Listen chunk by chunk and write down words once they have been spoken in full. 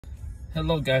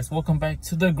Hello guys, welcome back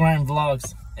to the Grind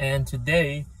Vlogs, and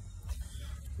today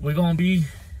we're gonna be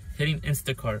hitting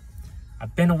Instacart.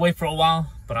 I've been away for a while,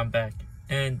 but I'm back,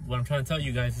 and what I'm trying to tell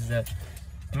you guys is that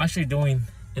I'm actually doing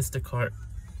Instacart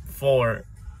for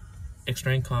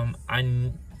extra income. I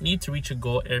need to reach a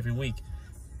goal every week.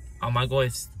 My goal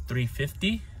is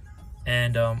 $350,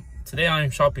 and today I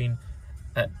am shopping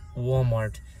at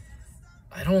Walmart.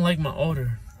 I don't like my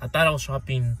order. I thought I was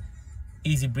shopping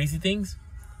easy breezy things,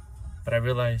 but I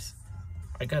realized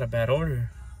I got a bad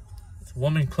order. It's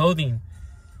woman clothing.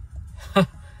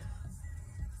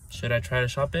 Should I try to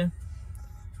shop it?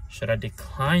 Should I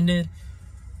decline it?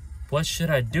 What should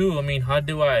I do? I mean, how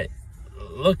do I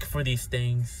look for these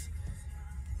things?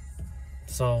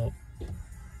 So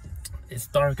it's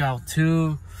dark out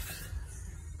too.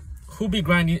 Who be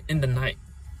grinding in the night?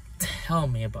 Tell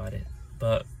me about it.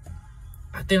 But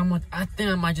I think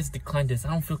I might just decline this. I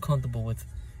don't feel comfortable with it.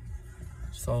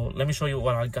 So let me show you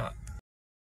what I got.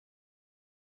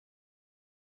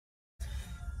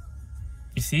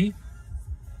 You see?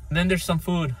 And then there's some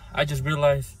food. I just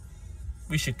realized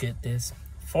we should get this.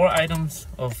 4 items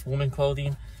of women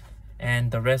clothing,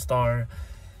 and the rest are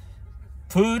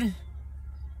food.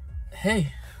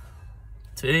 Hey,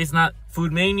 today's not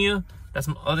Food Mania. That's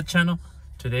my other channel.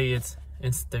 Today it's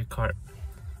Instacart.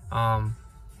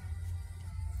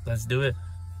 Let's do it.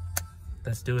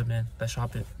 Let's do it, man. Let's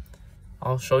shop it.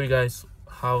 I'll show you guys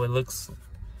how it looks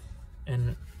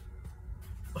and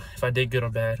if I did good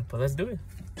or bad, but let's do it.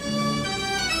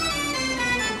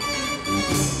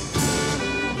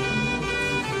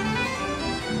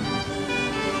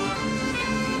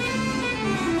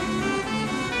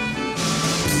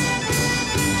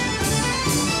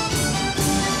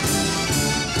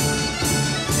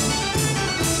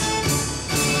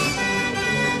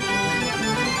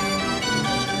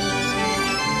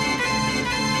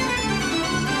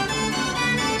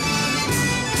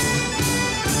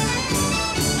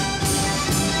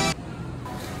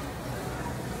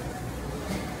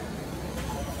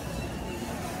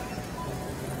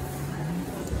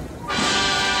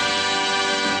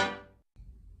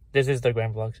 This is the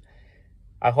Grand Vlogs.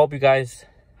 I hope you guys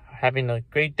are having a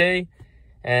great day,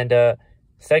 and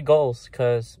set goals,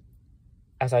 because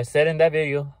as I said in that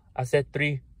video, I said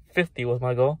 350 was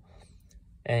my goal,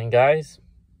 and guys,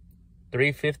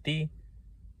 350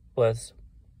 was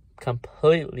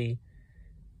completely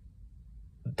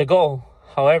the goal.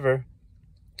 However,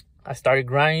 I started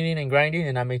grinding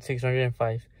and I made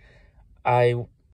 605. I